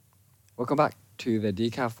Welcome back to the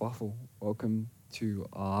Decaf Waffle. Welcome to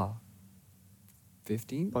our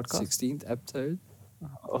 15th, Podcast? 16th episode.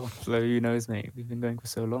 Oh, Flo, who knows, mate? We've been going for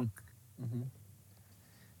so long. Mm-hmm.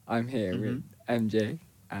 I'm here with MJ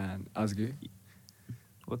and Azgu.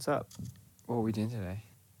 What's up? What are we doing today?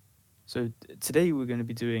 So today we're going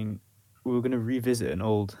to revisit an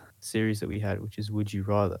old series that we had, which is Would You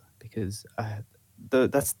Rather, because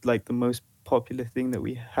that's like the most popular thing that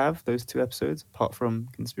we have, those two episodes, apart from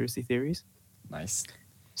conspiracy theories. Nice.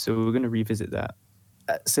 So we're going to revisit that.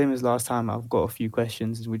 Same as last time, I've got a few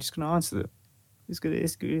questions and we're just going to answer them. It's going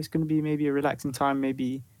to be maybe a relaxing time,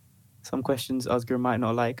 maybe some questions Oscar might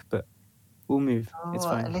not like, but we'll move. It's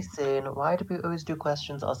fine. Listen, why do we always do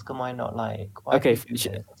questions Oscar might not like? Why Okay, do we do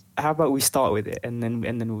this? how about we start with it and then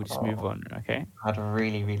we'll just move on, okay? I'd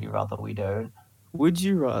really, really rather we don't. Would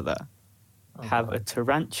you rather have a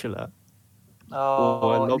tarantula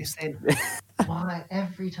or a lobster? Listen, why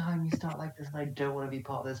every time you start like this and I don't want to be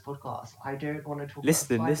part of this podcast? I don't want to talk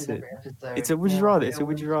Listen. about spiders every episode. It's a would you rather. It's a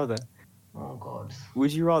would you rather. Oh, God.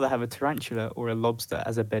 Would you rather have a tarantula or a lobster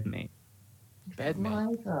as a bedmate?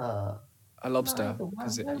 Bedmate? Neither. A lobster. Neither. Why-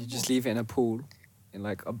 Because why- you just leave it in a pool, in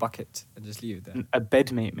like a bucket, and just leave it there. A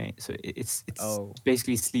bedmate, mate. So it's Oh.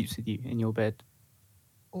 basically sleeps with you in your bed.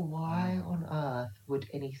 Why on earth would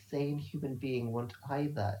any sane human being want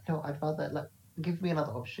either? No, I'd rather, give me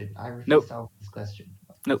another option. I refuse Nope. to answer this question.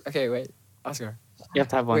 Okay, wait. Oscar. You have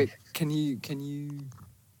to have one. Wait, can you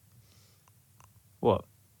What?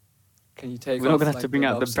 take We're off not gonna have like, to bring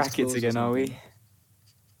out the lobster's brackets claws or again, are we? something?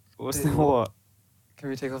 What's Wait, the what? Can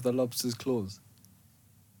we take off the lobster's claws?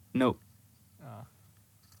 No. Ah.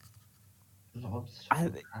 Lobster I- or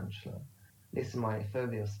tarantula? Listen, my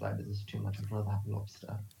phobia of spiders is too much. I'd rather have a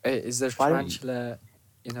lobster. Wait, is the Why don't you- tarantula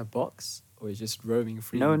in a box or is it just roaming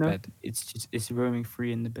free No, in the no. bed? It's roaming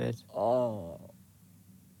free in the bed. Oh,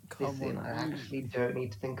 come Listen, on. I actually don't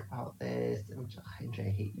need to think about this. I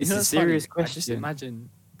hate It's know a what's serious funny? I just question. imagine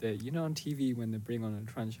that on TV when they bring on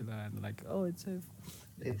a tarantula and like, oh, It's they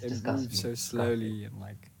move disgusting. so slowly and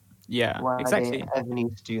like. Yeah, Why exactly. they ever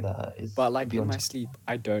need to do that is. But like in beyond- my sleep,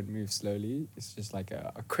 I don't move slowly. It's just like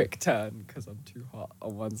a quick turn because I'm too hot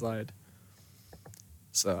on one side.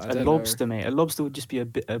 So I A don't lobster, know. mate. A lobster would just be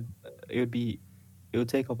it would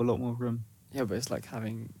take up a lot more room. Yeah, but it's like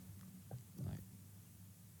having like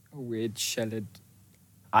a weird shelled.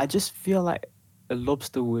 I just feel like a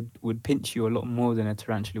lobster would pinch you a lot more than a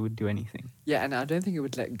tarantula would do anything. Yeah, and I don't think it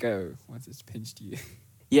would let go once it's pinched you.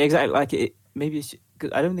 Yeah, exactly. Like maybe it's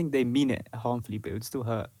because I don't think they mean it harmfully, but it would still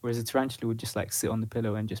hurt. Whereas a tarantula would just like sit on the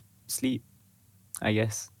pillow and just sleep. I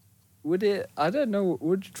guess. Would it? I don't know. What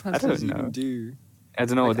would tarantulas know. even do? I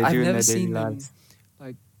don't know what they I've do in never their daily seen them. lives.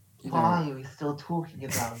 Like, Why are we still talking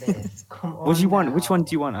about this? Come on. What do you want? Which one now.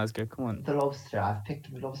 do you want, Asger? Come on. The lobster. I've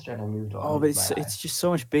picked the lobster and I moved on. Oh, but it's just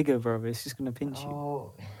so much bigger, bro. It's just gonna pinch you.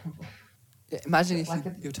 Oh. Yeah, imagine if Like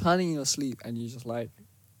you're turning in your sleep and you just like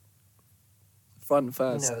front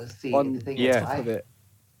first No, see, on the thing yeah. is, top of it.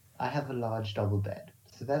 I have a large double bed,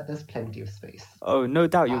 so there's plenty of space. Oh, no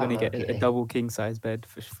doubt you're I'm gonna get a okay. double king size bed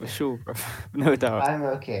for sure, bro. No doubt. I'm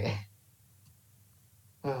okay.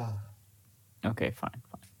 Ugh. Okay, fine.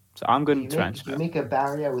 So I'm Do going you to make, do tarantula. you make a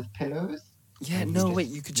barrier with pillows? Yeah, And no, you wait.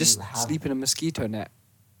 just- You could you just have- sleep in a mosquito net.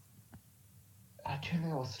 I don't think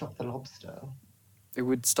I'll stop the lobster. It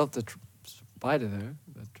would stop the spider though.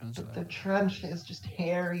 The tarantula. The tarantula is just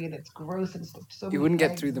hairy and it's gross and it's got so You many wouldn't get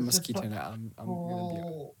legs, through the it's just mosquito not- net. I'm gonna be.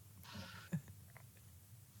 Oh,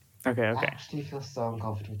 Okay, I okay. actually feel so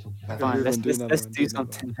uncomfortable talking about Fine, Fine. move on, do another Let's one, do do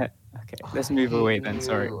another something. Okay, this. let's I move away hate then.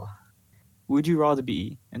 Sorry. you. Would you rather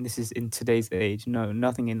be, and this is in today's age, no,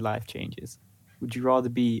 nothing in life changes. Would you rather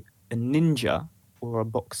be a ninja or a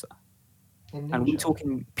boxer? A And we're ninja.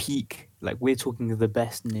 talking peak, like we're talking the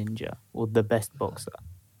best ninja or the best boxer.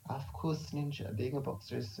 Of course, ninja. Being a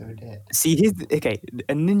boxer is so dead. See, okay,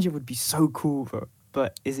 a ninja would be so cool, bro.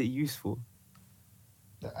 But is it useful?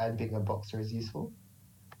 And being a boxer is useful.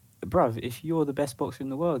 Bruv, if you're the best boxer in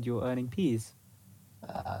the world, you're earning peas.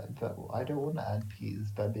 But I don't want to add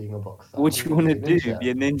peas by being a boxer. What you want to be a do? ninja. Be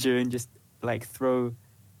a ninja and just like throw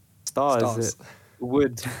stars Stars. at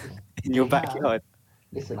wood in your Yeah. backyard.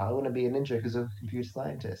 Listen, I want to be a ninja because I'm a computer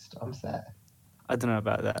scientist. I'm sad. I don't know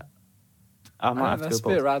about that. I might I have know, to that's go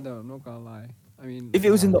a bit boxer. random. I'm not gonna lie. I mean, If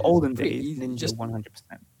it was in the It's olden pretty days, easy, ninja just- 100%.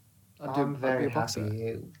 I'd I'm be very a boxer.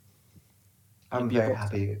 happy. I'm be a very boxer.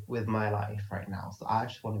 happy with my life right now, so I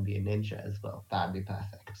just want to be a ninja as well. That'd be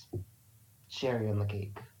perfect. Cherry on the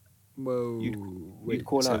cake. Whoa. You'd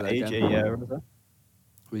call say out that AJ, again. yeah, Rosa?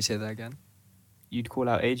 Will you say that again? You'd call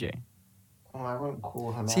out AJ. Oh, I won't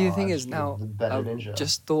call him See, the out, thing I is just now think he's a better I've ninja.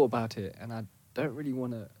 just thought about it, and I don't really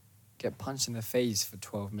want to get punched in the face for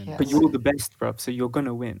 12 minutes. But you're the best, bruv, so you're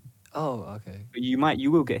gonna win. Oh, okay. But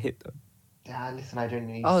you will get hit though. Yeah, listen, I don't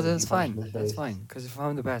need Oh, to that's be punched in fine. the That's face. fine. Because if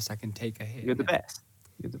I'm the best, I can take a hit. You're the best.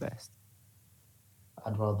 You're the best.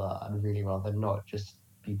 I'd really rather not just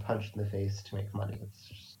be punched in the face to make money. It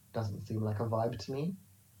just doesn't seem like a vibe to me.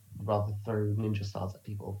 I'd rather throw ninja stars at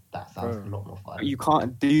people. That sounds Bro. a lot more fun. But you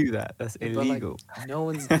can't do that. That's Yeah, but, like, illegal. no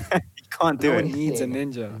one's. You can't do No it. one needs a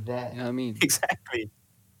Listen, ninja. that- You know what I mean? Exactly.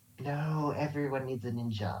 No, everyone needs a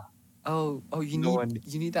ninja. Oh, you No need one-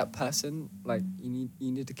 you need that person. Like you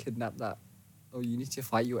need to kidnap that, or you need to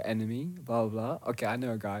fight your enemy. Blah blah blah. Okay, I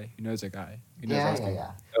know a guy who knows a guy who knows.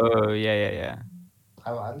 Yeah. Oh yeah.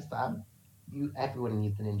 I understand. Everyone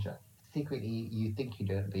needs a ninja. Secretly, you think you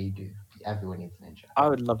don't, but you do. Everyone needs a ninja. I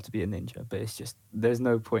would love to be a ninja, but it's just there's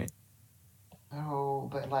no point. No,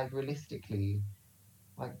 but like realistically,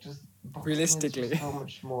 like just boxing Realistically. is just so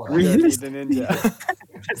much more. I don't need a Realistically. ninja.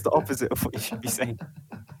 That's the opposite of what you should be saying.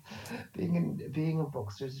 being a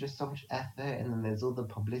boxer is just so much effort, and then there's all the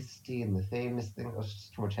publicity and the famous thing. It's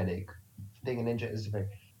just too much headache. Being a ninja is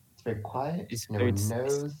very quiet. It's no very one dis-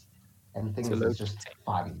 knows, and things low is just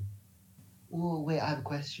fun. Oh wait, I have a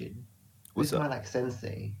question. What's Who's up? my like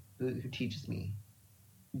sensei? Who teaches me?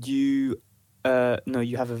 You no,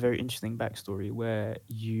 you have a very interesting backstory where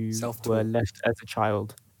you Self-taught. were left as a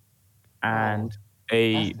child and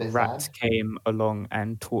a that's a bit rat sad. came along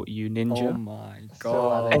and taught you ninja. Oh my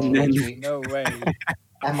So I'm god! a And then- teenage- No way.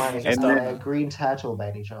 Am I Just am I done a that. green turtle by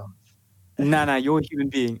any chance? Nah, you're a human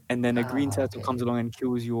being, and then a green Ah, turtle okay. comes along and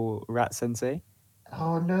kills your rat sensei,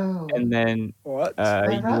 Oh no! and then What?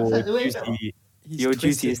 My rat your sen- wait, duty He's your duty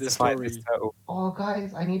twisted is to the fight story. this turtle. Oh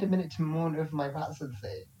guys, I need a minute to mourn over my rat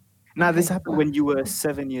sensei. Now this Okay, happened when you were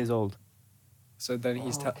 7 years old. So then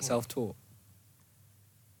he's Oh, okay. self-taught.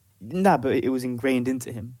 Nah, but it was ingrained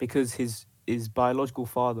into him because his biological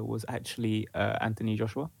father was actually Anthony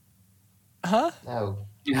Joshua. Huh? No.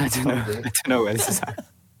 I don't know. I Probably. don't know where this is at.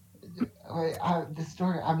 Wait, the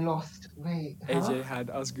story, I'm lost. Wait, huh? AJ had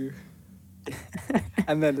Asgu,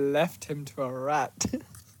 and then left him to a rat.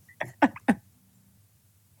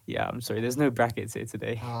 Yeah, I'm sorry. There's no brackets here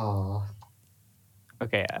today. Oh,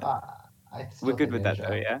 Okay, I still we're good think with that ninja.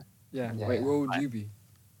 though. Yeah, Yeah. Yeah, Wait, yeah. what would you be?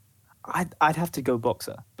 I'd have to go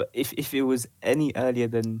boxer. But if it was any earlier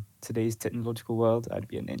than today's technological world, I'd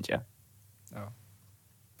be a ninja.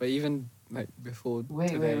 But even like before Wait,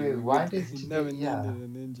 today, wait, we why would- does we today- never yeah. needed a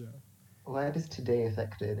ninja. Why does today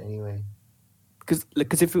affect it anyway? Because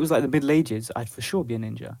if it was like the Middle Ages, I'd for sure be a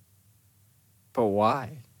ninja. But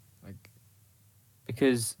why? Like,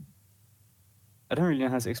 Because I don't really know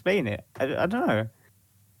how to explain it. I don't know.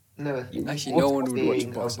 No, Actually, no one would watch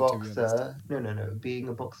being boxer, a to be honest. boxer. No. Being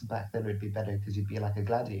a boxer back then would be better because you'd be like a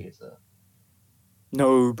gladiator.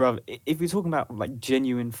 No, bruv. If you're talking about like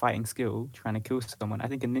genuine fighting skill, trying to kill someone, I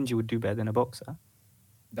think a ninja would do better than a boxer.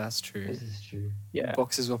 that's true. This is true. Yeah,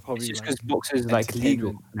 Boxers were it's probably just like because boxers is like legal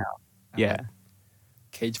entertainment now. and, Yeah, like,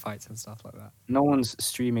 cage fights and stuff like that. no one's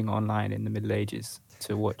streaming online in the Middle Ages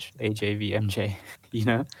to watch AJ MJ. You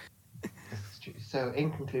know? This is true. So,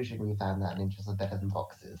 in conclusion, we found that ninjas are better than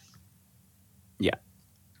boxers. Yeah.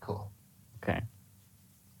 Cool. Okay.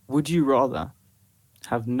 Would you rather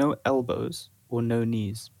have no elbows or no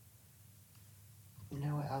knees?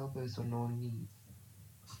 No elbows or no knees.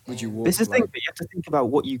 Would you walk? This is the thing, like, but you have to think about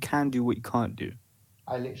what you can do, what you can't do.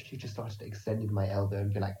 I literally just started extending my elbow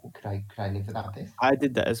and be like, well, could I live without this? I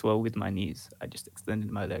did that as well with my knees. I just extended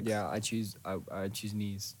my legs. yeah, I choose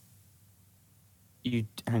knees. You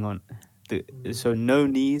hang on. So no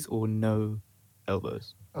knees or no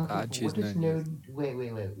elbows. Okay, I'd choose what does no no?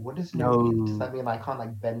 Wait. What does no? No. Mean? Does that mean I can't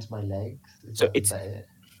like bend my legs? So Is that it?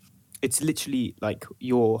 It's literally like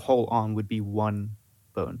your whole arm would be one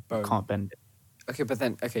bone. You Bone. can't bend it. Okay, but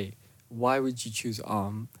then why would you choose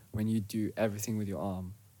arm when you do everything with your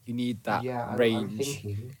arm? You need that Yeah, I'm range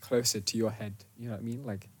thinking, closer to your head. You know what I mean?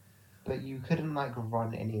 Like, but you couldn't like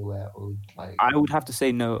run anywhere or like. I would have to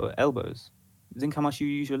say no elbows. Think how much you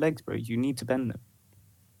use your legs, bro. You need to bend them.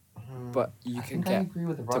 but you I can think I get agree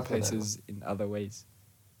with to Raza, though. places in other ways.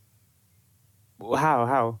 Well,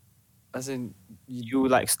 how? As in, You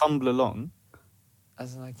like stumble along,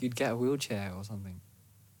 as in like you'd get a wheelchair or something.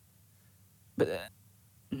 but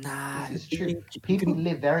nah. This is you- true. you People can-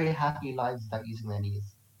 live very happy lives without using their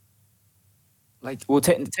knees. Like, Well,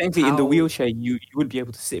 technically, in the How- wheelchair, you wouldn't be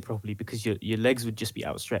able to sit properly because your legs would just be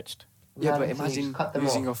outstretched. yeah, No, but listen, you just imagine cut them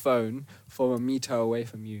using off. your phone from a meter away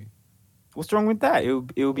from you. What's wrong with that? It'll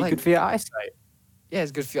be Like- good for your eyesight. Yeah,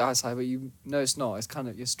 it's good for your eyesight, but no, it's not. It's kind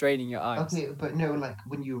of you're straining your eyes. Okay, but no, like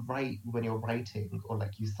when you're writing or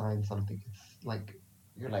like you sign something, it's like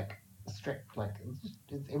you're like strict. Like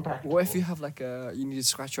it's impractical. What if you have like you need to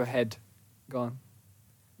scratch your head? Go on.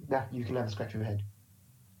 Nah, you can never scratch your head.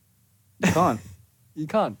 You can't. You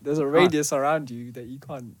can't. There's a can't. radius around you that you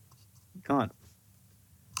can't. You can't.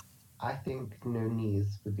 I think no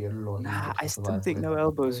knees would be a lot easier Nah, to I still survive think with. no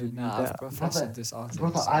elbows would be Nah, better. I've professed Brother, this answer.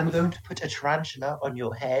 Brother, so- I'm going to put a tarantula on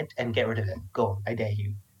your head and get rid of it. Go on, I dare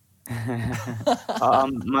you.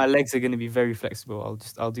 My legs are going to be very flexible.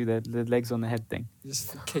 I'll do the legs on the head thing.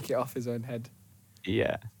 Just kick it off his own head.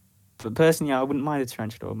 Yeah. But personally, I wouldn't mind a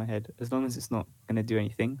tarantula on my head. As long as it's not going to do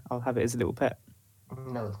anything, I'll have it as a little pet.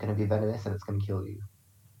 No, it's going to be venomous and it's going to kill you.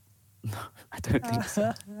 I don't think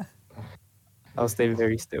so. I'll stay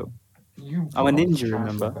very still. You I'm a brought ninja, the tarantula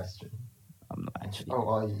remember? Question. I'm not actually. Oh,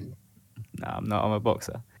 are you? Nah, I'm not. I'm a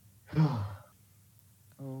boxer.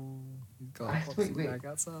 Oh, you've got I- a boxing wait. bag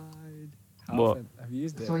outside. How What? often have you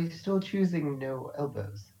used it? So are you still choosing no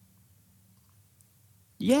elbows?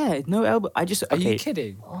 Yeah, no elbow. I just Are okay. you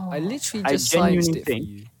kidding? Oh, I literally I just scienced genuinely it for think-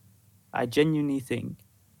 you. I genuinely think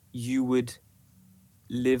you would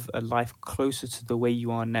live a life closer to the way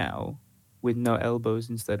you are now with no elbows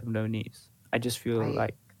instead of no knees. I just feel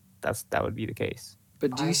like that would be the case.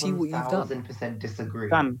 But do you see what you've done? 1000% disagree.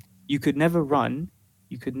 Fam, you could never run.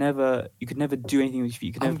 You could never do anything with your feet.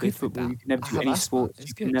 You could I'm never play good with football. that. You could never I do have any asthma. sports. It's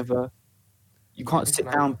You good. can never. You can't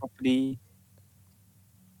sit down properly.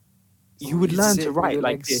 You would You'd learn sit to with write your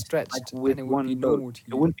like legs this, stretched, like with and it would one be go. normal to It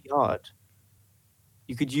you. wouldn't be hard.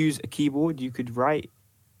 You could use a keyboard. You could write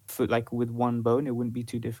for like with one bone. It wouldn't be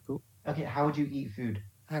too difficult. Okay, how would you eat food?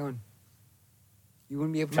 Hang on. You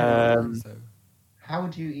wouldn't be able to move your hands though. How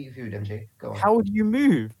would you eat food, MJ? Go on. How would you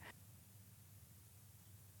move?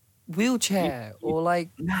 Wheelchair or like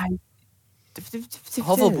Nah.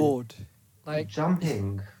 hoverboard. Like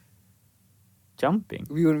Jumping. Jumping.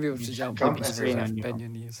 we wouldn't be able You to jump. jump because everywhere. you have to bend your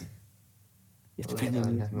knees. You have to Oh, bend your yeah,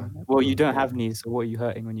 knees. never mind. Well, you don't have knees, so what are you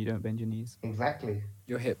hurting when you don't bend your knees? Exactly.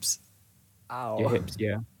 Your hips. Ow. Your hips,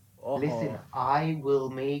 yeah. Oh. Listen, I will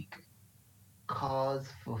make cars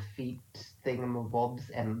for feet thingamabobs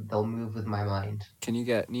and they'll move with my mind. Can you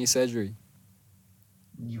get knee surgery?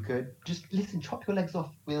 You could just listen, chop your legs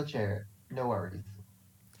off wheelchair. No worries.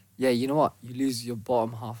 Yeah, you know what? You lose your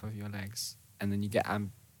bottom half of your legs, and then you get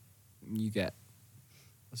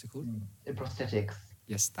what's it called? Prosthetics.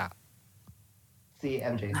 Yes, that. See,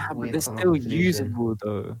 MJ. Nah, but we've they're come up still with a solution. usable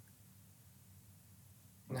though.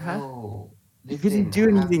 No. If you didn't do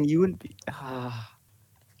anything, you wouldn't be.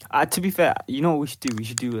 To be fair, you know what we should do? We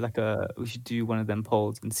should do one of them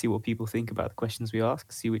polls and see what people think about the questions we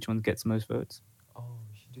ask. See which one gets the most votes. Oh,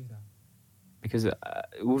 we should do that.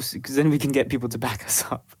 Because then we can get people to back us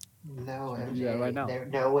up. No, Should we MJ. do that right now?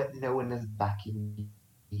 No one is backing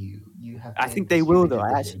you. You have. I made think the they will stupid though. I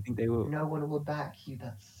decision. actually think they will. No one will back you.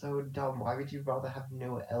 That's so dumb. Why would you rather have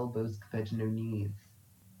no elbows compared to no knees?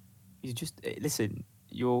 You just listen.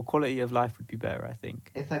 Your quality of life would be better, I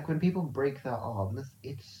think. It's like when people break their arms,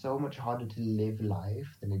 it's so much harder to live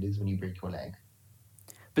life than it is when you break your leg.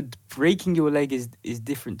 But breaking your leg is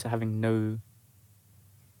different to having no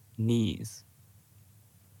knees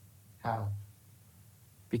How?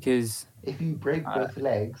 because If you break both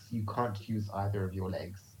legs, you can't use either of your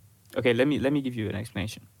legs. okay, let me give you an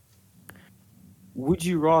explanation. Would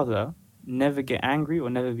you rather never get angry or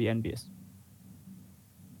never be envious?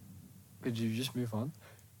 Could you just move on?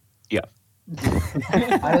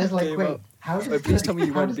 I was like, Gave wait, up. how does Wait, please the- tell me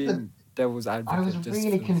you how weren't does the- being devil's advocate. I was just really for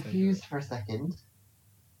the sake of it. confused for a second.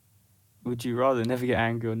 Would you rather never get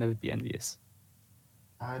angry or never be envious?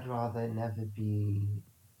 I'd rather never be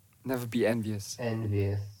Never be envious.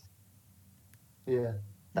 envious. Yeah.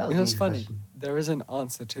 That was You know what's an easy funny? question. There is an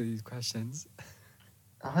answer to these questions.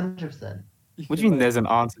 100%. What do you mean there's an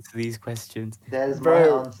answer to these questions? There's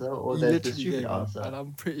Bro, my answer or You there's the literally stupid gave up, answer. and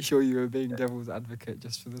I'm pretty sure you were being devil's advocate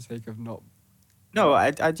just for the sake of not. No,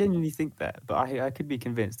 I genuinely think that, but I could be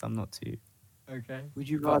convinced I'm not too. Okay. Would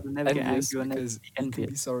you But rather never get envious angry or never because be you can be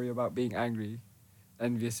envious? sorry about being angry.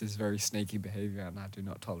 Envious is very snaky behavior, and I do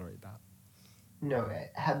not tolerate that. No,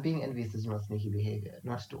 being envious is not sneaky behavior.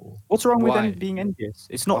 Not at all. What's wrong with Why? being envious?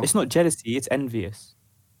 It's Oh. not jealousy, it's envious.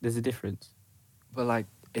 There's a difference. But like,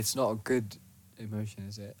 it's not a good emotion,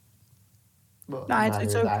 is it? Well, Nah, it's neither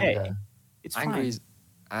is okay. anger. It's Anger fine. is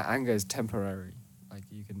anger is temporary. Like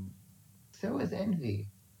you can. So is envy.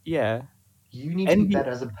 Yeah, You need to be Envy- better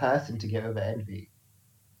as a person to get over envy.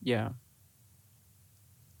 yeah.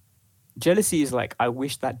 Jealousy is like, I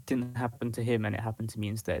wish that didn't happen to him and it happened to me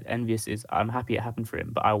instead. Envious is, I'm happy it happened for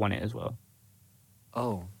him, but I want it as well.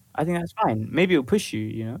 Oh, I think that's fine. Maybe it'll push you,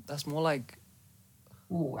 you know? that's more like.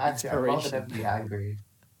 Ooh, actually, I'd rather Inspiration. never be angry.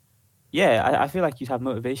 Yeah, I feel like you'd have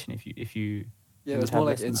motivation if you Yeah, and it's you'd more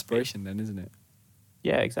have like less motivation. inspiration then, isn't it?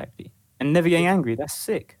 Yeah, exactly. And never getting angry. That's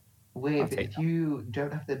sick. Wait, I'll but take if you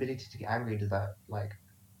don't have the ability to get angry, does that like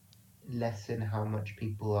lessen how much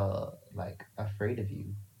people are like afraid of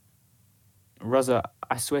you? Raza,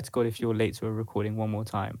 I swear to God, if you're late to a recording one more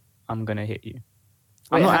time, I'm gonna hit you.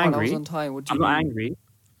 Wait, I'm not hang on, I was angry. on time. What do I'm you not mean? angry.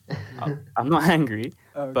 I'm not angry,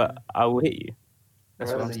 Oh, okay. but I will hit you.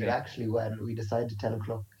 That's what I'm Rosa, you saying. actually went. We decided 10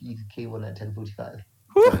 o'clock. You came on at 10:45.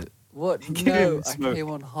 What? Give No, him I smoke. came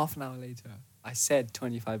on half an hour later. I said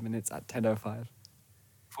 25 minutes at 10:05.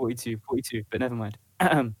 42, but never mind.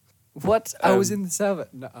 What? I was in the server.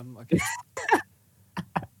 No, I'm okay.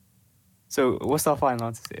 So what's our final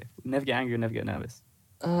answers here? Never get angry or never get nervous.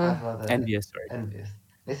 I'd rather Envious, sorry. envious.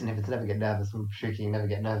 Listen, if it's never get nervous, I'm freaking never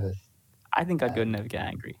get nervous. I think I'd go never get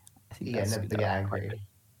angry. I think Yeah, that's never good. get angry.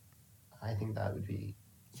 I think that would be.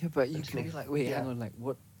 Yeah, but you Which can be makes- like, wait, yeah. hang on, like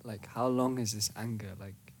what? Like how long is this anger?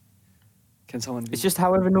 Like, can someone? Be, It's just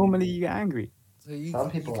however normally you get angry. so you, Some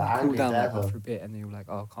you people can are cool angry down like forever. after a bit, and then you're like,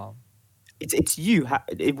 oh, calm. It's you.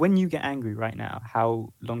 When you get angry right now,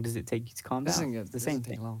 how long does it take you to calm This down? doesn't get It's the this same doesn't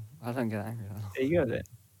take thing. long. I don't get angry. That long. There you go then.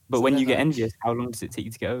 But So when then, you get like, envious, how long does it take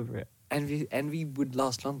you to get over it? envy would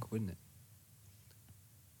last longer, wouldn't it?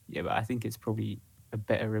 Yeah, but I think it's probably a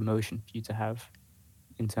better emotion for you to have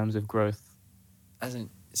in terms of growth. As in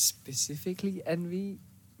specifically envy,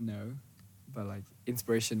 no, but like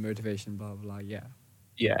inspiration, motivation, blah blah. Yeah,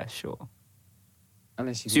 Yeah, sure.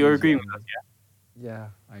 unless you. So you're lose agreeing your with us, envy. Yeah,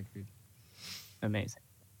 I agree. Amazing.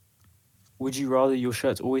 Would you rather your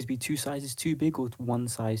shirts always be 2 sizes too big or 1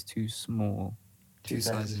 size too small? Two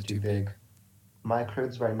sizes too big. My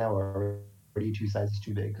clothes right now are already 2 sizes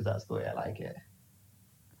too big because that's the way I like it.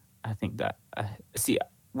 I think that see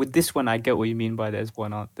with this one, I get what you mean by there's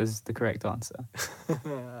the correct answer.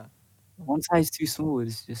 1 size too small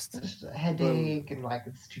is just It's just a headache and like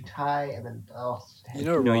it's too tight and then You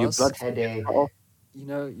know you know your Ross. blood headache. You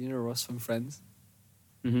know Ross from Friends.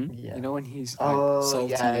 Mm-hmm. Yeah. You know when he's like Oh,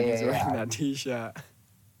 salty yeah, and he's yeah, wearing yeah. that T-shirt.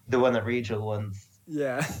 The one that Rachel wants.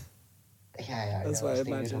 Yeah. Yeah, That's I what I was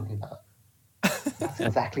thinking you're imagine. talking about. That's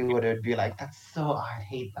exactly what it would be like. That's so I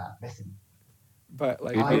hate that. Listen, But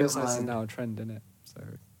like I don't oversized is mind. now a trend, isn't it? So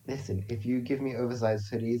listen. If you give me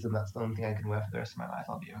oversized hoodies and that's the only thing I can wear for the rest of my life,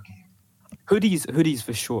 I'll be okay. Hoodies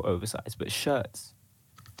for sure oversized, but shirts.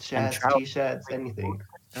 Shirts, trousers. t-shirts, anything.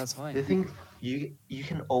 that's fine. The thing you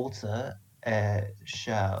can alter a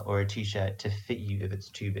shirt or a t-shirt to fit you if it's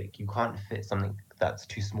too big. You can't fit something that's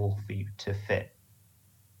too small for you to fit.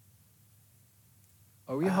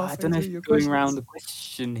 Are we I halfway don't know through if you're your going questions? around the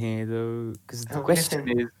question here though, because the Oh, question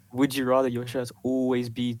listen. is: would you rather your shirts always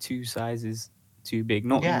be 2 sizes too big?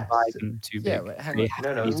 Not Yes. you buy them too Yeah, big. wait, hang They on. have No,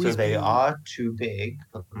 to no. be So Always they be- are too big,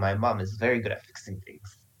 but my mum is very good at fixing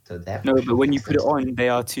things. So therefore, No, but she'll when you fix put it on, they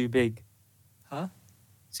are too big. Huh?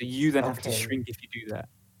 So you then have to Okay. shrink if you do that.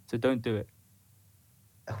 So don't do it.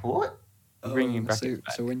 What? I'm bringing Oh, brackets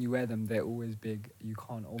back. so when you wear them, they're always big. You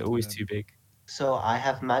can't alter They're always them. too big. So I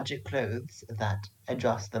have magic clothes that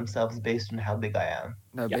adjust themselves based on how big I am.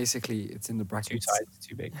 No, Yeah. basically it's in the 2 brackets. sizes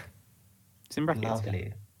too big. It's in brackets. Yeah.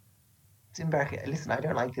 Lovely. It's in bracket. Listen, I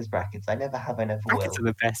don't like his brackets. I never have. I never Brackets will.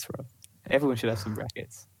 are the best, bro. Everyone should have some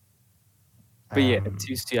brackets. But yeah,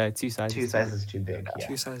 2 sizes. 2 too sizes too big. Yeah.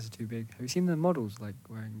 2 sizes too big. Have you seen the models like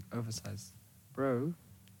wearing oversized? Bro,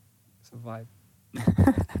 it's a vibe.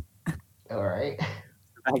 All right.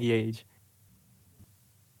 Baggy age.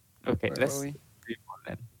 Okay, Where let's were we? move on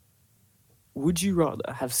then. Would you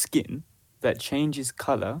rather have skin that changes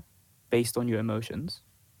color based on your emotions,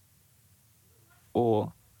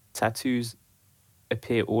 or tattoos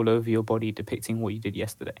appear all over your body depicting what you did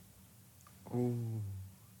yesterday? Ooh.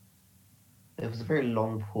 There was a very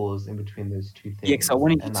long pause in between those two things. Yeah, 'cause I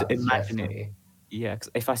wanted you and to that stressed imagine it. me. Yeah,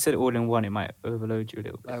 because if I said it all in one, it might overload you a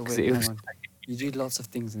little bit. Like, 'Cause wait, it hang was on. You do lots of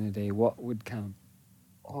things in a day. What would count?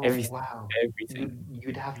 Oh Everything. wow. everything.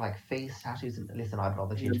 You'd have like face tattoos and listen, I'd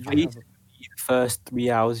rather You change Your my face have would be the first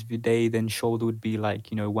 3 hours of your day, then shoulder would be like,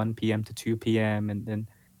 1 p.m. to 2 p.m. and then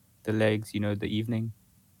the legs, the evening.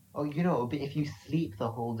 Oh, but if you sleep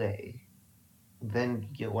the whole day, then you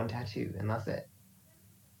get one tattoo and that's it.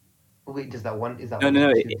 Wait, is that No, one too far?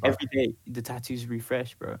 every day the tattoos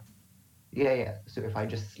refresh, bro. Yeah. So if I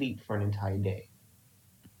just sleep for an entire day.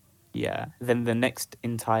 Yeah, then the next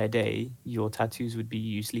entire day, your tattoos would be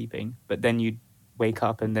you sleeping, but then you'd wake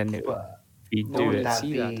up and then it would But be No do one it. would that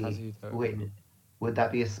see that be tattoo though. wait, would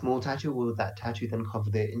that be a small tattoo or would that tattoo then cover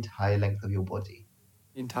the entire length of your body?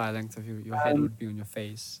 Entire length of your head would be on your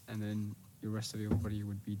face, and then the rest of your body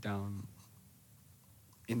would be down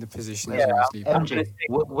in the position Yeah, as you sleep. MJ,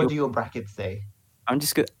 what do your brackets say?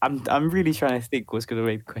 I'm really trying to think what's gonna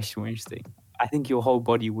make the question more interesting. I think your whole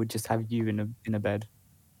body would just have you in a bed.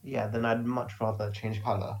 Yeah, then I'd much rather change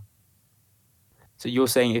color. So you're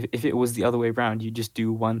saying if it was the other way around, you'd just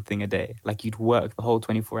do one thing a day, like you'd work the whole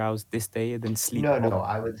 24 hours this day and then sleep. No, the whole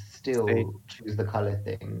I would day. still choose the color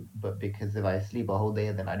thing, but because if I sleep a whole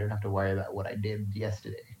day, then I don't have to worry about what I did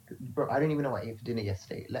yesterday. Bro, I don't even know what I ate for dinner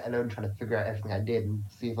yesterday, let alone trying to figure out everything I did and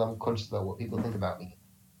see if I'm conscious about what people think about me.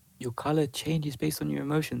 Your color changes based on your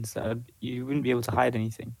emotions. You wouldn't be able to hide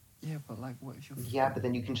anything. Yeah, but like, what if you're Yeah, but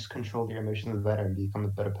then you can just control your emotions better and become a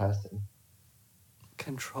better person.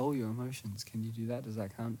 control your emotions? Can you do that? Does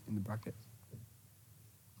that count in the brackets?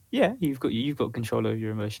 Yeah, you've got control over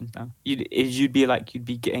your emotions now. You'd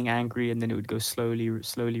be getting angry and then it would go slowly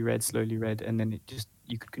red, and then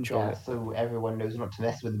you could control Yeah, it. so everyone knows not to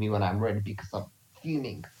mess with me when I'm red because I'm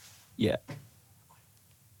fuming. Yeah.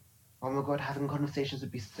 Oh my god, having conversations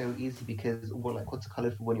would be so easy because, well, like, what's the color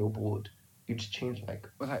for when you're bored? You just change, like,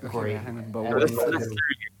 Well, like, okay, grey. wait, hang on, but and what That's if not not even-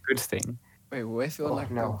 necessarily a good thing. wait, what if you're Oh, like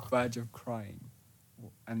no. on the verge of crying,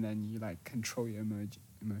 and then you like control your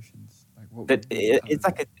emotions? Like, what That would be the it's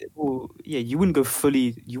colour? like you wouldn't go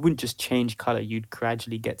fully. You wouldn't just change color. You'd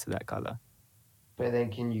gradually get to that color. But then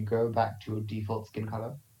can you go back to a default skin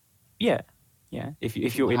color? Yeah. If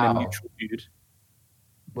you're in a How? neutral mood,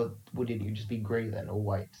 But wouldn't you just be grey then or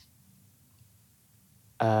white?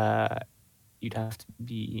 you'd have to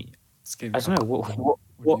be. Skin I color. don't know what do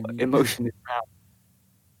you mean? emotion is brown.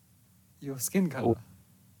 Your skin color.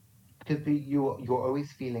 Because you're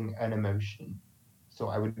always feeling an emotion. So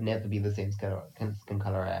I would never be the same skin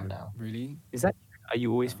color I am now. Really? Is that? Are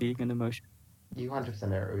you always feeling an emotion? You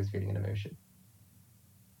 100% are always feeling an emotion.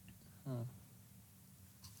 Huh.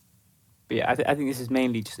 But yeah, I think this is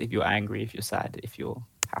mainly just if you're angry, if you're sad, if you're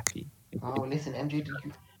happy. Oh, listen, MJ,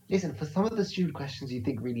 listen, for some of the stupid questions you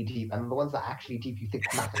think really deep, and the ones that are actually deep you think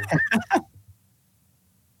nothing.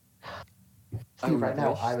 See, right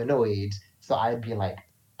now wish. I'm annoyed, so I'd be like,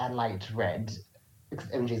 a light red, because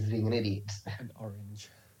MJ's being an idiot. An orange.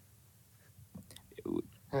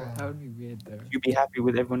 That would be weird though. You'd be happy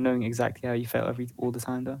with everyone knowing exactly how you felt all the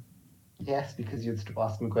time, though. Yes, because you'd stop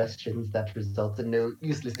asking questions that result in no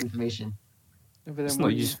useless information. No, but It's then not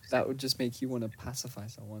wouldn't you- useful. that would just make you want to pacify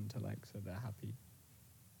someone to like so they're happy.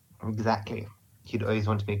 Exactly. You'd always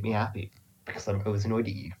want to make me happy, because I'm always annoyed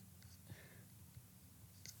at you.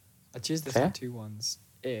 I choose the Fair. tattoo ones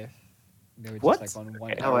if they were just What? like on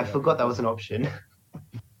one Okay. area. Oh, I of forgot your that was an body. option.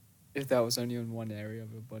 If that was only on one area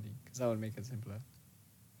of your body, because that would make it simpler.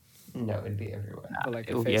 No, it'd be everywhere. But like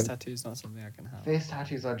a it'll be face ev- tattoo is not something I can have. Face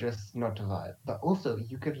tattoos are just not a vibe. But also,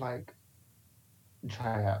 you could like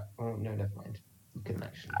try out. Oh no, never mind. You couldn't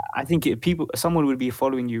actually. I think someone would be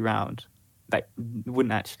following you around, like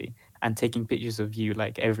wouldn't actually, and taking pictures of you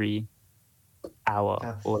like every hour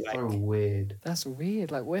That's or like so weird. That's weird.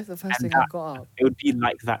 Like, what if the first And thing I got up? it would be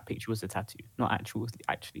like that picture was a tattoo, not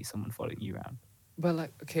actually someone following you around. But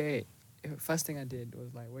like, okay, first thing I did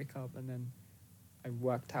was like wake up and then I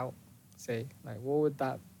worked out. Say, like, what would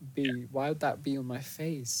that be? Why would that be on my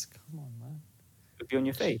face? Come on, man. It would be on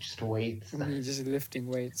your face. Just wait. Me just lifting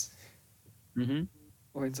weights Mm-hmm.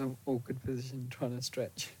 or in some awkward position trying to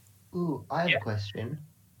stretch. Ooh, I have Yeah. a question.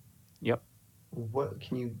 Yep. What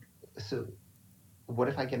can you? So, what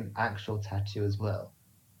if I get an actual tattoo as well?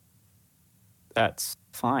 That's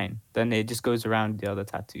fine. Then it just goes around the other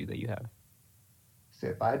tattoo that you have. So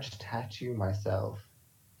if I just tattoo myself,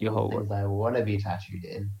 Your all whole the things I want to be tattooed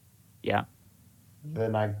in, yeah.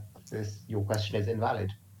 then your question is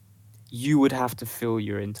invalid. You would have to fill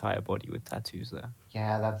your entire body with tattoos there.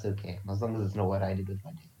 Yeah, that's okay, as long as it's not what I did with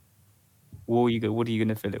my dick. What are you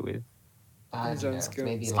gonna fill it with? I His don't own know, skill-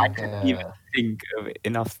 maybe skill like couldn't even think of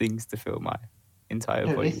enough things to fill my entire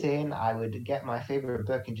No, body. listen, I would get my favorite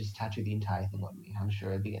book and just tattoo the entire thing on me. I'm sure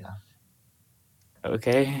it'd be enough.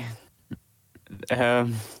 Okay.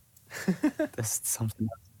 That's something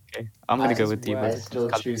else. Okay. I'm gonna go with the Well, I Because still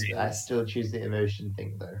colours choose. I is- still choose the emotion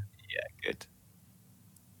thing though. Yeah, good.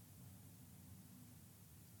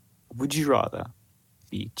 Would you rather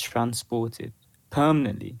be transported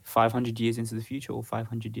permanently 500 years into the future or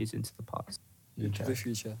 500 years into the past? Into the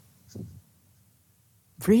future.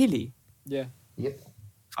 Really? Yeah. Yep.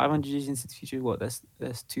 500 years into the future? What?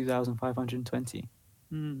 That's 2,520.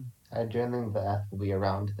 I don't think the Earth will be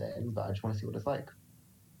around then, but I just want to see what it's like.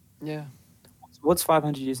 Yeah. What's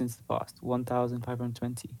 500 years into the past?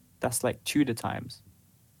 1,520. That's like Tudor times.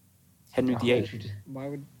 Henry Oh, VIII. Why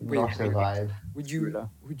would Not a vibe. Ruler.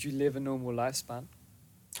 would you live a normal lifespan?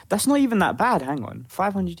 That's not even that bad. Hang on.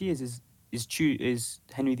 500 years is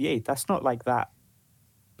Henry VIII. That's not like that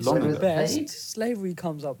long When The was ago. it best. made? Slavery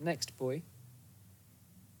comes up next, boy.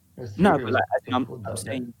 No, but like, I'm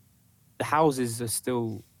saying the houses are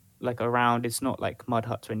still like around. It's not like mud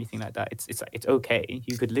huts or anything like that. It's okay.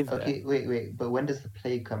 You could live there. Okay, wait. But when does the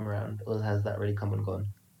plague come around, or has that already come and gone?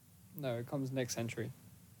 No, it comes next century.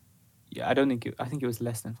 Yeah, I don't think I think it was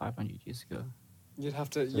less than 500 years ago. You'd have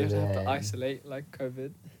So to then- isolate like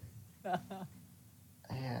COVID.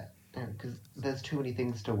 Yeah, because there's too many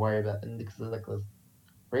things to worry about, and because there's like there's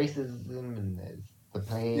racism and there's the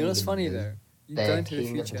plague. You know what's and funny there's though? You their go into the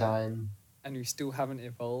king at the future time. and we still haven't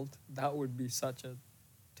evolved. That would be such a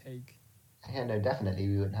take. Yeah, no, definitely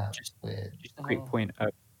we wouldn't have. Just- Weird. Just a quick Oh. point.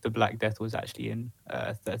 The Black Death was actually in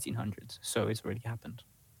 1300s, so it's already happened.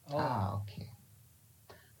 Oh, Ah, okay.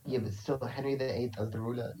 Yeah, but still, Henry VIII as the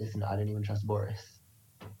ruler. Listen, I don't even trust Boris.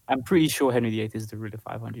 I'm pretty sure Henry VIII is the ruler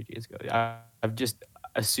 500 years ago. I've just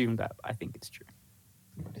assumed that. I think it's true.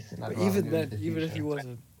 Listen, I'd but rather even go then, into the even if he future.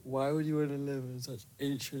 wasn't, why would you want to live in such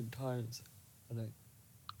ancient times? I don't.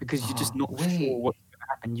 Because you're just Ah, not wait. sure what's going to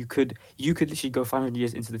happen. You could literally go 500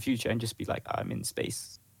 years into the future and just be like, I'm in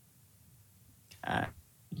space.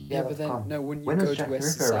 Yeah, but that's then calm. no, when you When was go to Jack the where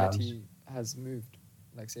Ripper around? society has moved,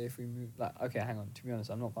 like say if we move, like okay, hang on. To be honest,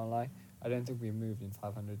 I'm not gonna lie. I don't think we moved in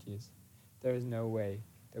 500 years. There is no way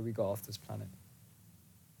that we got off this planet.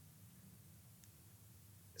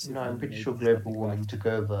 See if No, I'm we pretty made sure nothing global warming left. took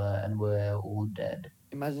over and we're all dead.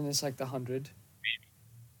 Imagine it's like the 100.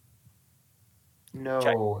 No,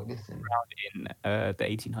 Jack- listen. in the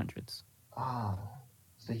 1800s. Ah,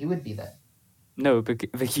 so he would be there. No, but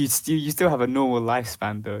you still have a normal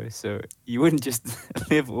lifespan though, so you wouldn't just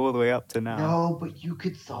live all the way up to now. No, but you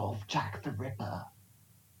could solve Jack the Ripper.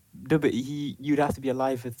 No, but you'd have to be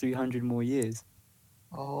alive for 300 more years.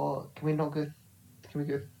 Oh, can we not go? Can we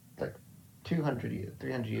go like 200 years,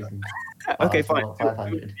 300 years? And Okay, past, fine. not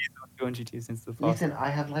 500. 200 years into the past. Listen, I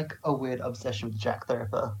have like a weird obsession with Jack the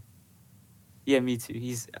Ripper. Yeah, me too.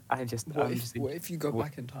 I'm What if you go what-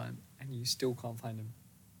 back in time and you still can't find him?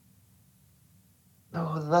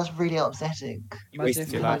 No, that's really upsetting. You Imagine wasted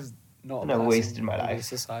if your he life. was not a No, person wasted my in the life.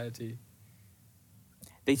 society.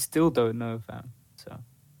 They still don't know, fam. So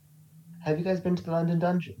Have you guys been to the London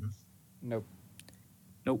dungeons? Nope,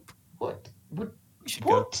 nope. What? What? We should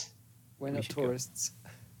go. What? we're We not should go. tourists.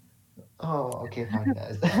 Oh, okay, fine,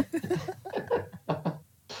 guys.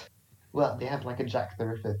 Well, they have like a Jack the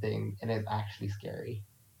Ripper thing, and it's actually scary.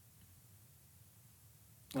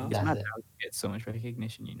 Oh. It's That's mad it. how he gets so much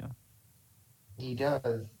recognition, you know. He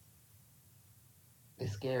does.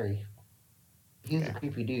 It's scary. He's a Okay.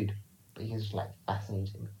 creepy dude, but he's just like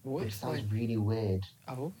fascinating. What Which if, sounds like- really weird.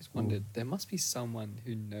 I've always wondered there must be someone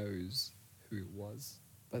who knows who it was,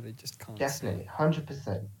 but they just can't Definitely, say.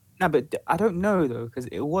 100%. No, but I don't know though, because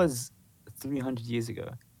it was 300 years ago.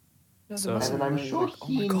 No, So- there must And have then I'm been sure like, oh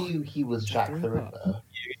my he God, knew he was Jack Jack the the Ripper. Ripper.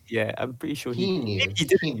 Yeah, I'm pretty sure He knew. Maybe he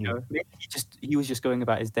didn't He knew. know. Maybe he was just going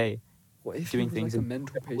about his day. What if doing he was things like a and-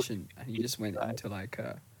 mental patient and he just went into like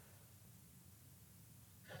a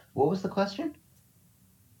What was the question?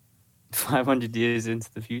 500 years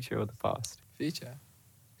into the future or the past. future?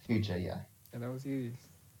 Future, yeah. And that was you.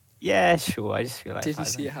 Yeah, sure. I just feel like Did you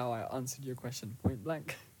see 500. how I answered your question point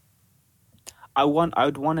blank? I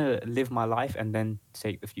would want to live my life and then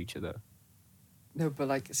take the future though. No, but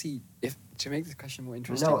like, see, if to make this question more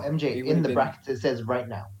interesting. No, MJ, it in would've the been- brackets it says right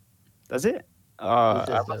now. Does it? It I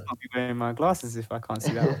says must so. not be wearing my glasses if I can't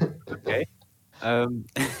see that. Okay. Um,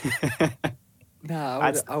 Nah,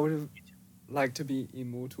 I'd- I would have liked to be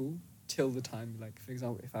immortal till the time. Like, for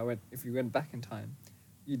example, if you went back in time,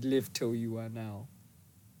 you'd live till you are now,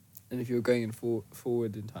 and if you were going in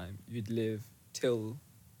forward in time, you'd live till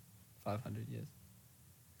 500 years.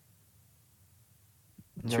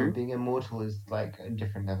 No, True. being immortal is like a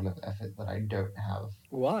different level of effort that I don't have.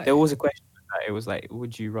 Why? there was a question like that. It was like,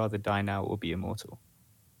 would you rather die now or be immortal?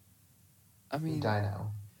 I mean, Die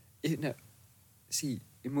now. no. See,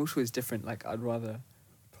 immortal is different. Like, I'd rather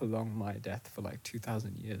prolong my death for like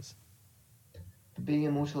 2,000 years. But being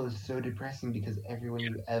immortal is so depressing because everyone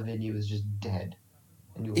you ever knew is just dead.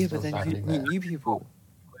 And you're Yeah, still but then you standing meet there. new people.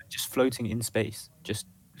 Just floating in space, just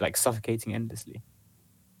like suffocating endlessly.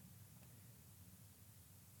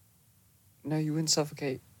 No, you wouldn't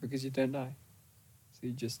suffocate because you don't die. So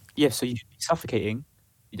you just Yeah, so you'd be suffocating.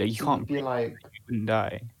 You So can't you'd be like, you wouldn't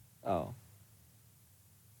die. oh.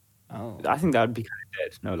 I think that would be kind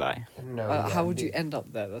of dead, no lie. no. How yeah, would you the- end up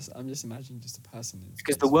there? I'm just imagining just a person in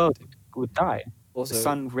Because space the world floating. would die. Also, the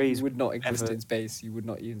sun rays you would not exist ever- in space. You would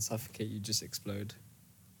not even suffocate. You just explode.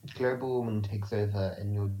 Global warming takes over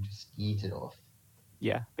and you'll just eat it off.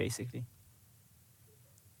 Yeah, basically.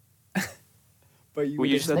 But you Well, would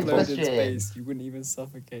you just have to- explode in Next question. space. You wouldn't even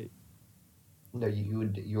suffocate. No, you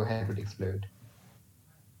would. Your head would explode.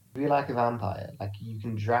 Be like a vampire. Like you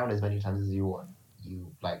can drown as many times as you want.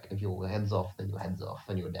 You like if your head's off, then your head's off,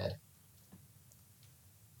 and you're dead.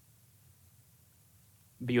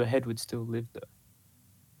 But your head would still live though.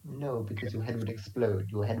 No, because your head would explode.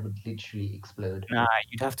 Your head would literally explode. Nah,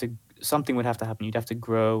 something would have to happen. You'd have to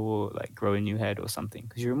grow or like grow a new head or something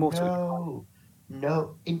because you're immortal.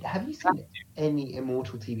 No, no. Have you seen any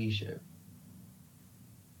immortal TV show?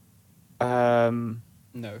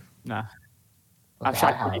 No. Nah. Okay, I'm sure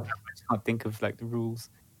I have. I just can't think of like the rules.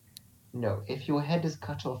 No, if your head is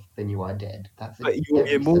cut off, then you are dead. That's in But you will be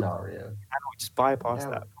every immortal. scenario. I would just bypass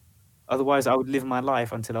No, that. Otherwise, I would live my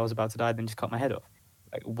life until I was about to die, then just cut my head off.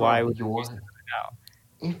 Like, why bro, would I use it now?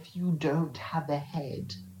 if you don't have a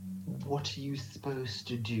head, what are you supposed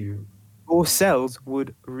to do? Your cells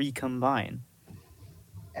would recombine.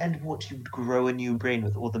 And what you'd grow a new brain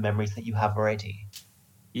with all the memories that you have already.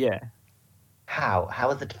 Yeah. How?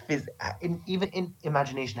 How is it even in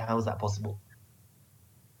imagination? How is that possible?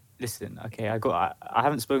 Listen, okay, I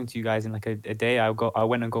haven't spoken to you guys in like a day. I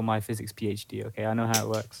went and got my physics PhD. Okay, I know how it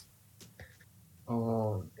works.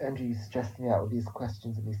 Oh, Andrew, you stress me out with these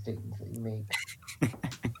questions and these statements that you make.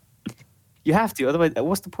 You have to, otherwise,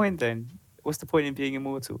 what's the point then? What's the point in being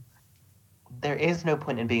immortal? There is no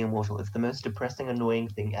point in being immortal. It's the most depressing, annoying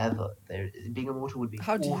thing ever. Being immortal would be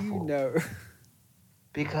How do awful. you know?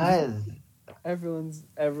 Because everyone's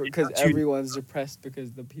depressed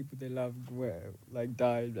because the people they love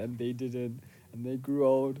died and they didn't, and they grew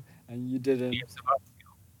old and you didn't.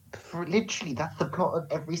 literally, that's the plot of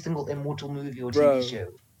every single immortal movie or Bro. TV show.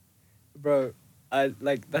 Bro,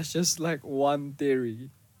 that's just like one theory.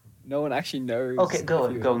 No one actually knows. Okay, go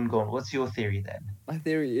on. What's your theory then? My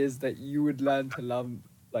theory is that you would learn to love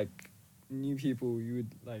like new people. You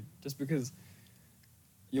would like just because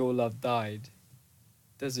your love died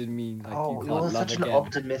doesn't mean like you can't you're love such again. an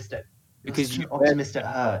optimistic. Because such an optimist, it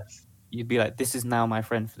hurts. You'd be like, this is now my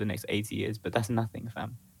friend for the next 80 years, but that's nothing,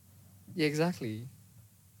 fam. Yeah, exactly.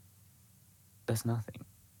 That's nothing.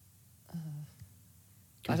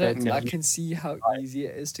 I can see how easy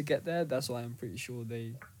it is to get there. That's why I'm pretty sure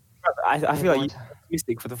they. I feel like you're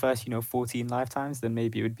optimistic for the first 14 lifetimes, then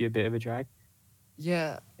maybe it would be a bit of a drag.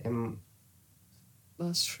 Yeah,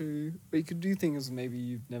 that's true. But you could do things maybe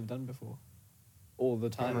you've never done before, all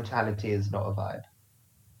the time. Immortality is not a vibe.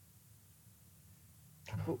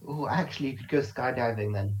 Oh, actually, you could go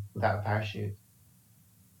skydiving then without a parachute,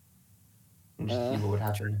 and just see what would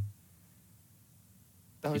happen.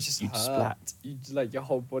 That would just you'd hurt. splat. You'd like your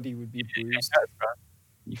whole body would be bruised.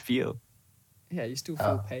 You feel. Yeah, you still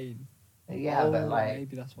feel pain. Yeah, but like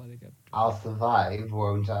maybe that's why they get. I'll survive,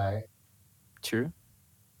 won't I? True.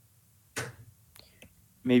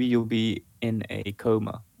 Maybe you'll be in a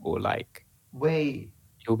coma or like. Wait.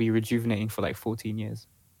 You'll be rejuvenating for like 14 years.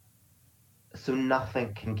 So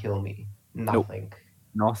nothing can kill me. Nothing. Nope.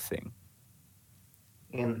 Nothing.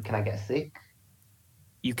 And can I get sick?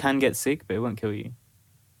 You can get sick, but it won't kill you.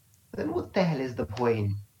 Then what the hell is the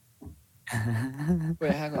point?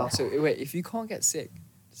 Wait, hang on. So wait, if you can't get sick,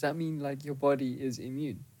 does that mean like your body is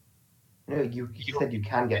immune? No, you said you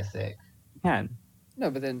can get sick. You can. No,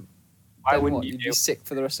 but then why wouldn't what? you You'd be sick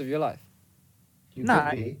for the rest of your life. You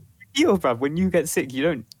could be. Heal, bruv. When you get sick, you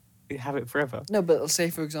don't have it forever. No, but let's say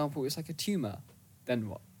for example, it's like a tumor. Then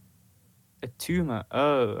what? A tumor.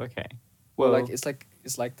 Oh, okay. Well, like it's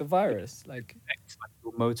like the virus. Like it's like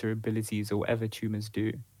your motor abilities or whatever tumors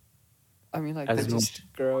do. I mean, like they just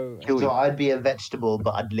grow. So I'd be a vegetable,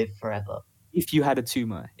 but I'd live forever. If you had a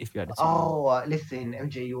tumor. Oh, listen,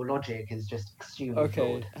 MJ, your logic is just extremely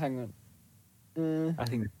flawed. Hang on. I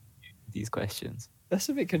think these questions. That's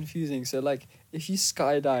a bit confusing. So, like, if you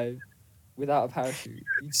skydive without a parachute,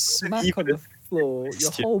 you'd smack on the floor,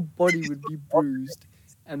 your whole body would be bruised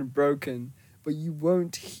and broken, but you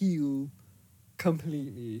won't heal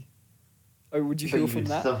completely. Or would you heal from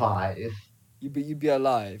that? Survive. But you'd be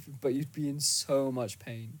alive, but you'd be in so much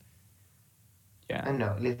pain. Yeah. I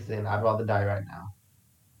know. Listen, I'd rather die right now.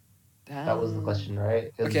 Damn. That was the question,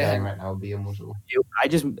 right? Dying right now would be immortal.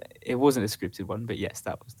 It wasn't a scripted one, but yes,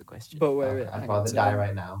 that was the question. But wait, I'd rather die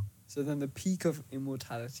right now. So then the peak of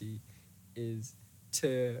immortality is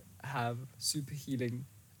to have super healing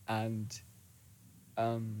and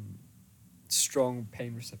strong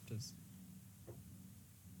pain receptors.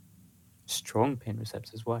 Strong pain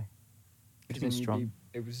receptors? Why? What do you mean strong?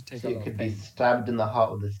 It was to take so a you lot could of pain. be stabbed in the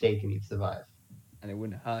heart with a stake and you'd survive. And it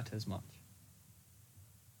wouldn't hurt as much.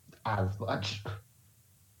 As much.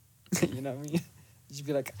 You know what I mean? You'd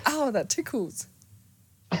be like, ow, that tickles.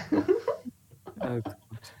 Oh, God.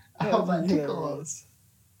 Ow, that tickles.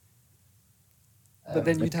 But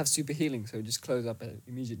then you'd have super healing, so just close up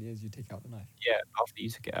immediately as you take out the knife. Yeah, after you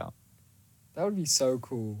took it out. That would be so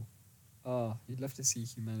cool. Oh, you'd love to see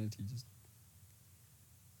humanity just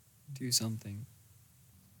do something.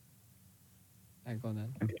 Go on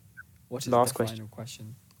then. Okay. What is Last the question. final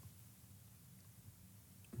question?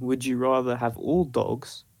 Would you rather have all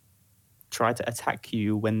dogs try to attack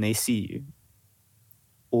you when they see you,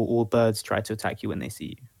 or all birds try to attack you when they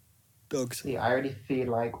see you? Dogs. See, I already feel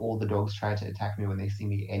like all the dogs try to attack me when they see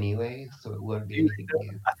me anyway, so it won't be anything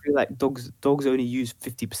new. I feel like dogs only use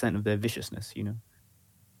 50% of their viciousness, you know?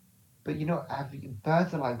 But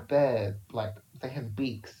birds are like like they have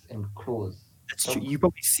beaks and claws. That's true. You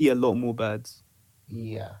probably see a lot more birds.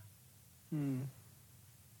 Yeah.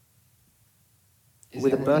 Is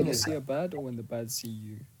With it a when bird, you see a bird or when the birds see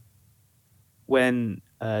you? When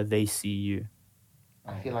they see you.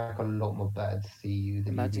 I feel like a lot more birds see you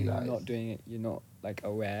than Imagine you you're realize. not doing it, you're not like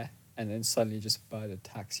aware, and then suddenly just a bird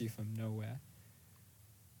attacks you from nowhere.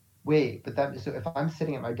 Wait, but so if I'm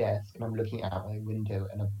sitting at my desk and I'm looking out my window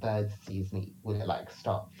and a bird sees me, will it like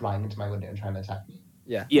start flying into my window and trying to attack me?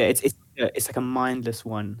 Yeah. Yeah, it's like a mindless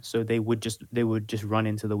one, so they would just run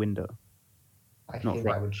into the window. I Not think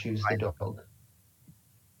right. I would choose the dog.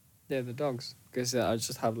 Yeah, the dogs. Because I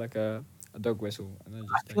just have like a dog whistle and then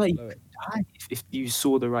I just feel like blow you it. could die if you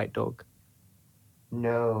saw the right dog.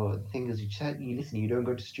 No, the thing is, you listen. You don't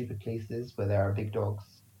go to stupid places where there are big dogs,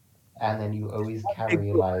 and then you always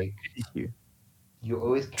carry like you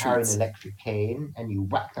always carry Treats. an electric cane and you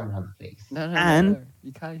whack them around the face. No. And-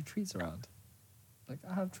 You carry treats around. Like,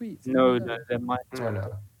 I have treats. No, they're mine.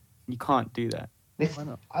 No. You can't do that. Why Listen,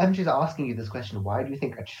 not? I'm just asking you this question. Why do you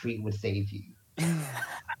think a treat would save you?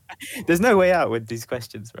 There's no way out with these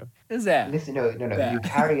questions, bro. Is there? Listen, no. There. You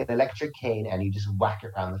carry an electric cane and you just whack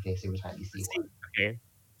it around the face every time you see one. Okay,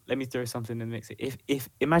 let me throw something in the mix. If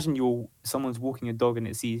imagine someone's walking a dog and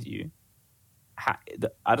it sees you,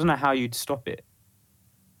 I don't know how you'd stop it.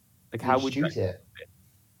 Like, how would you shoot it?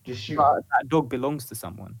 Just shoot. That dog belongs to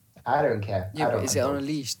someone. I don't care. Yeah, I but don't is like it on a dogs.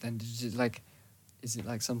 leash then? Is it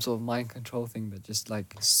like some sort of mind control thing that just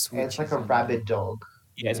like switches? It's like a rabid dog.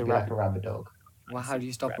 Yeah, it's It'd a be rabbit. like a rabid dog. Well, how do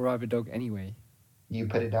you stop a rabid dog anyway? You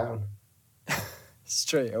put it down.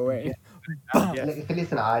 Straight away. Yeah.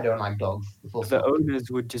 Listen, I don't like dogs. Full The stop.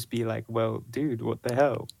 owners would just be like, "Well, dude, what the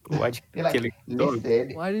hell? Why'd you Be like, killing the dog?"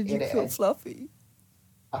 listen. Why did you kill Fluffy?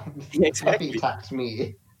 Yeah, exactly. Fluffy attacked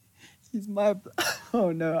me. He's my.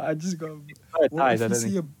 Oh no! I just got. Bird What dies, I if you don't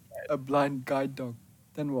see think a blind guide dog?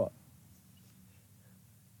 Then what?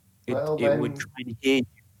 it Well, would then- try to hear you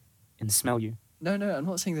and smell you. No. I'm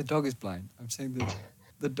not saying the dog is blind. I'm saying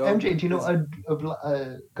the dog. MJ, do you know is- what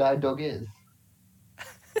a guide dog is?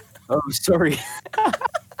 Oh, sorry.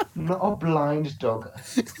 Not a blind dog.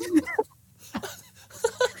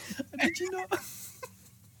 Did you know?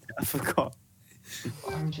 I forgot.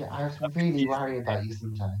 MJ, I was really worried about you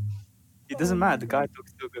sometimes. It doesn't matter. The guide dog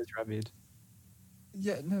still goes rabid.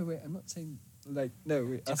 Yeah. No. Wait. I'm not saying like no.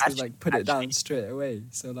 Wait, I said Actually- like put it down actually- straight away.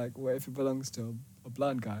 So like, what if it belongs to a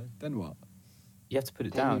blind guy? Then what? You have to put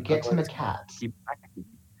it Then down. you get him a otherwise cat. you back you.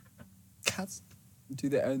 Cats do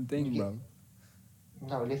their own thing, You get- bro.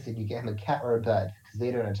 No, listen, you get him a cat or a bird because they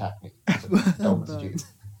don't attack me. That's what dogs do. Bird.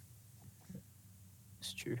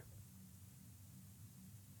 It's true.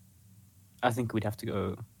 I think we'd have to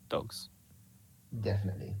go dogs.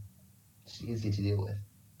 Definitely. It's easy to deal with.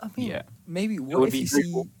 I mean, Yeah. maybe would what if be you very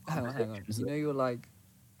see? awkward Hang on. conversations, You though. know, you're like,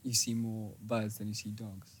 you see more birds than you see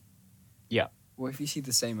dogs. Yeah. What if you see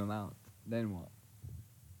the same amount? Then what?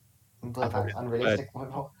 But that's unrealistic.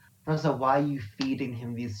 Rosa, why are you feeding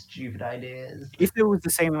him these stupid ideas? If there was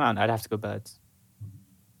the same amount, I'd have to go birds.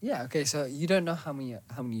 Yeah. Okay. So you don't know how many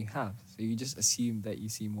you have. So you just assume that you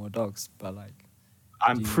see more dogs. But like,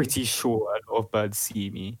 I'm Do you? pretty sure a lot of birds see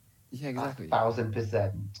me. yeah, exactly.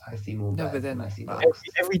 1,000%. I see more No, birds but then- than I see but- dogs.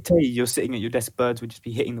 Every day you're sitting at your desk, birds would just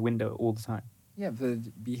be hitting the window all the time. Yeah, but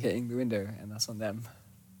they'd be hitting the window, and that's on them.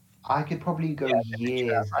 I could probably go Yeah,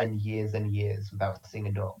 years and years and years without seeing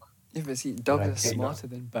a dog. Yeah, but see, dogs I are think smarter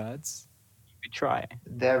than birds. You could try.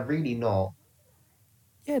 They're really not.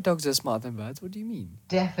 Yeah, dogs are smarter than birds. What do you mean?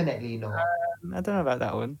 Definitely not. I don't know about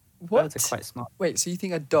that one. What? Birds are quite smart. Wait, so you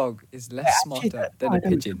think a dog is less actually, smarter no, than I a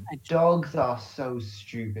don't- pigeon? Dogs are so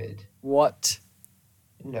stupid. What?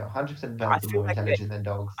 No, 100% I birds are feel more like intelligent than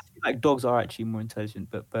dogs. I feel like dogs are actually more intelligent,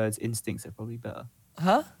 but birds' instincts are probably better.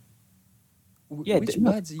 Huh? Yeah, Which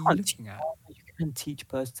no, birds are you can't looking at? You can teach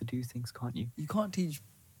birds to do things, can't you? You can't teach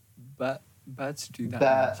birds to do that.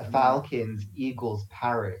 much. I mean, Falcons, eagles,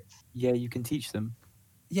 parrots. Yeah, you can teach them.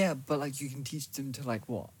 yeah, but like you can teach them to like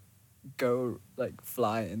what? Go like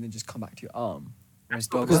fly and then just come back to your arm. Whereas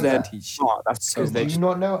dogs because they're can teach smart. That's so because they're Do much. you just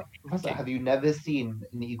not know? Russell, thinking. have you never seen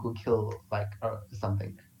an eagle kill like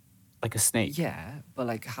something? Like a snake. Yeah, but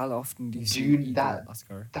like how often do you Do see you eagle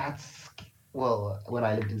Oscar? That's well, when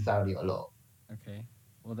I lived in Saudi a lot. Okay,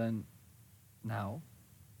 well then, now.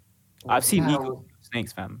 I've seen Now eagles and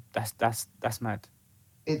snakes, fam. That's mad.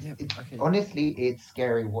 Yeah, it's okay. honestly it's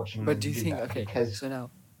scary watching But them do you do think, that okay, because so now,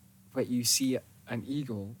 but you see an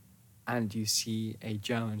eagle and you see a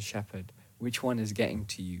German Shepherd, which one is getting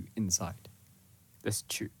to you inside? That's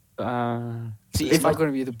true. So See, it's if not I going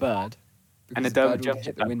to be the bird, and because the the bird would German hit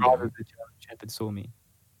Shepherd, the I'd rather window. the German Shepherd saw me.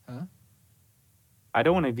 Huh? I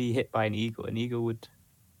don't want to be hit by an eagle. An eagle would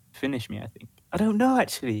finish me, I think. I don't know,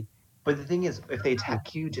 actually. but the thing is, if they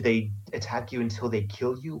attack you, do they attack you until they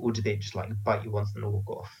kill you, or do they just like bite you once and walk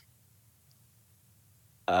off?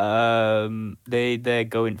 They're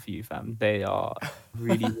going for you, fam. They are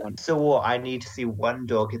really want. So what? I need to see one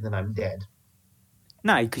dog and then I'm dead.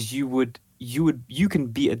 Nah, because you can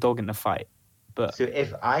beat a dog in a fight, but So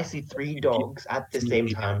if I see three dogs at the same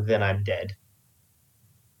time, then I'm dead.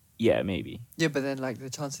 yeah, maybe. Yeah, but then like the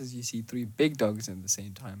chances you see 3 big dogs at the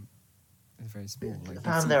same time is very small. Like you'd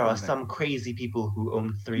Fam, see there are probably, like, some crazy people who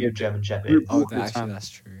own 3 Yeah, German group Shepherds. oh, all the actually time. that's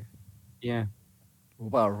true. Yeah, What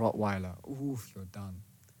about a Rottweiler? Oof, you're done.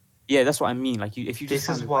 yeah, that's what I mean. Like if you just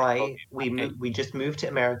This is found a great dog, why we okay, we just moved to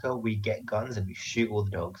America. We get guns and we shoot all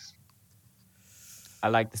the dogs. I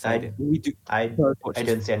like this I- idea. We do I bird I watchers.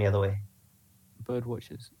 don't see any other way. Bird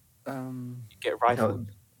watchers. Um, You get rifles.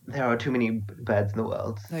 No, there are too many birds in the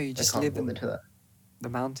world. no, you I just can't live bother in to that. the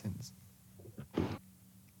mountains. Are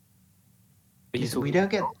you Listen, we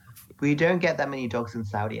talking- don't get that many dogs in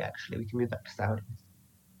Saudi. Actually, we can move back to Saudi.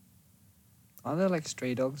 Are there like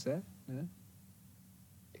stray dogs there? Yeah.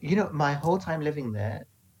 You know, my whole time living there,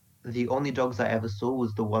 the only dogs I ever saw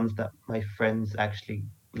was the ones that my friends actually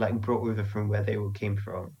like brought over from where they came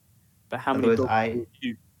from. But how many Otherwise, dogs do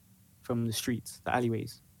you from the streets, the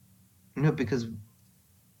alleyways? no, because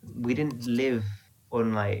we didn't live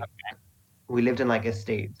on like we lived in like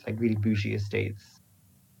estates, like really bougie estates.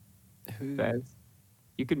 Who? Fair.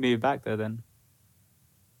 You could move back there then,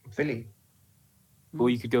 Philly. or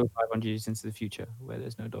you could go 500 years into the future where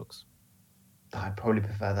there's no dogs. I'd probably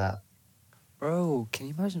prefer that. Bro, can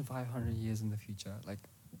you imagine 500 years in the future? Like,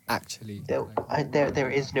 actually. like, There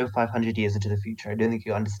is no 500 years into the future. I don't think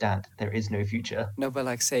you understand. There is no future. no, but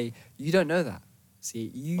like, say, you don't know that.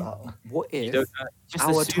 See, Well, what You if don't know. Just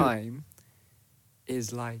our assume. time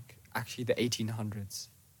is like actually the 1800s?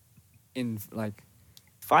 In like,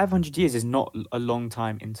 500 years is not a long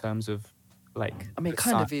time in terms of like. I mean, it the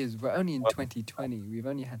kind sun. of is. We're only in Well, 2020. We've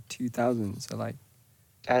only had 2000. So, like,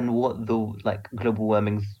 and what the like global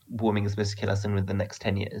warming is supposed to kill us in within the next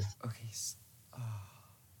 10 years. okay.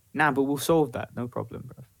 Nah, but we'll solve that. No problem,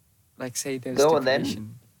 bro. Like, say there's Go on then.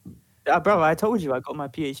 stipulation. Bro, I told you I got my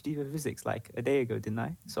PhD for physics like a day ago, didn't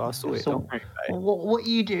I? So I'll sort it. So Don't worry about it. what are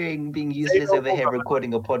you doing being useless no over more, here brother.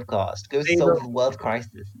 recording a podcast? Go Say solve no the world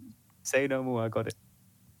crisis. Say no more. I got it.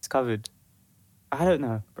 It's covered. I don't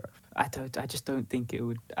know, bro. I just don't think it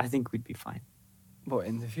would. I think we'd be fine. What,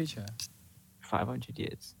 in the future? 500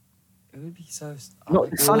 years. It would be so. Not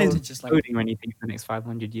I'd the sun love is to just like. exploding or anything for the next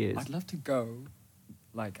 500 years. I'd love to go,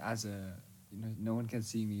 like, as a, no one can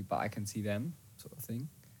see me, but I can see them, sort of thing.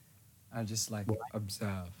 And just like Why?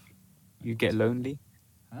 observe. You get lonely.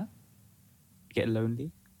 Huh? You get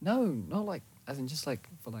lonely. No, not like, as in just like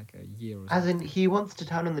for like a year or As something. in, he wants to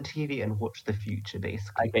turn on the TV and watch the future, I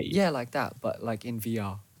basically. get you. Yeah, like that, but like in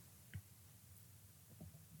VR.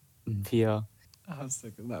 VR. How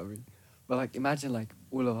sick would that be? But like, imagine like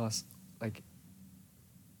all of us, like,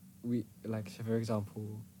 we, like, so for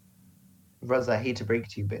example, Roz, I hate to break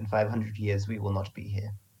to you, but in 500 years, we will not be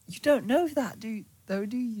here. you don't know that, do you?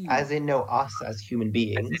 As in, no, us as human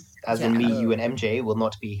beings, as in Yeah, me, I you, know. and MJ, will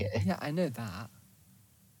not be here. Yeah, I know that.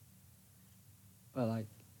 But like,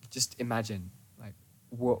 just imagine, like,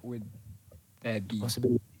 what would there be?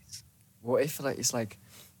 Possibilities. What if like it's like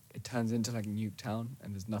it turns into like Nuketown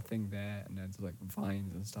and there's nothing there and there's like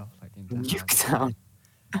vines and stuff like in Nuketown.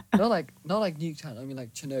 not like Nuketown. I mean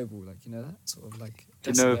like Chernobyl, like that sort of like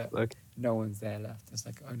desolate, Like no one's there left. There's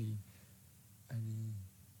like only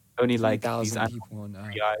only like these 3,000 people on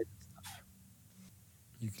Earth. AI.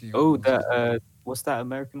 Nuclear. Oh, wars and stuff. the what's that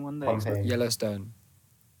American one? Pompeii. Yellowstone,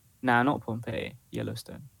 Nah, not Pompeii.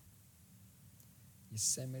 Yellowstone.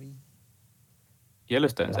 Yosemite.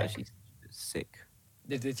 Yellowstone's Like- actually sick.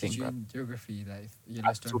 Did they Thing, teach you bro. in geography that if I could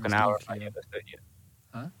Yellowstone talk was an hour about nuclear? Yellowstone. Yeah.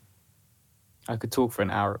 Huh? I could talk for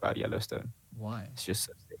an hour about Yellowstone. Why? It's just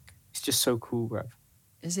so sick. It's just so cool, bruv.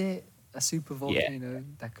 Is it a super volcano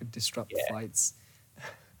that could disrupt Yeah. flights?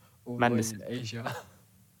 all the way Madness. in Asia.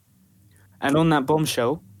 And on that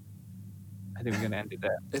bombshell, I think we're going to end it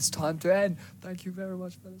there. It's time to end. Thank you very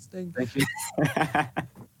much for listening. Thank you.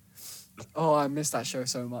 Oh, I missed that show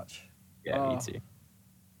so much. Yeah, me Oh, too.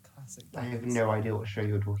 classic. I have games. no idea what show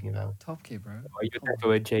you're talking about. Top Gear, bro. Oh, you're Come on.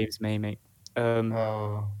 definitely James May, mate.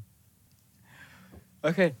 Oh,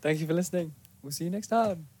 Okay, thank you for listening. We'll see you next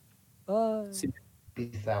time. Bye. See-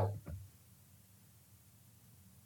 peace out.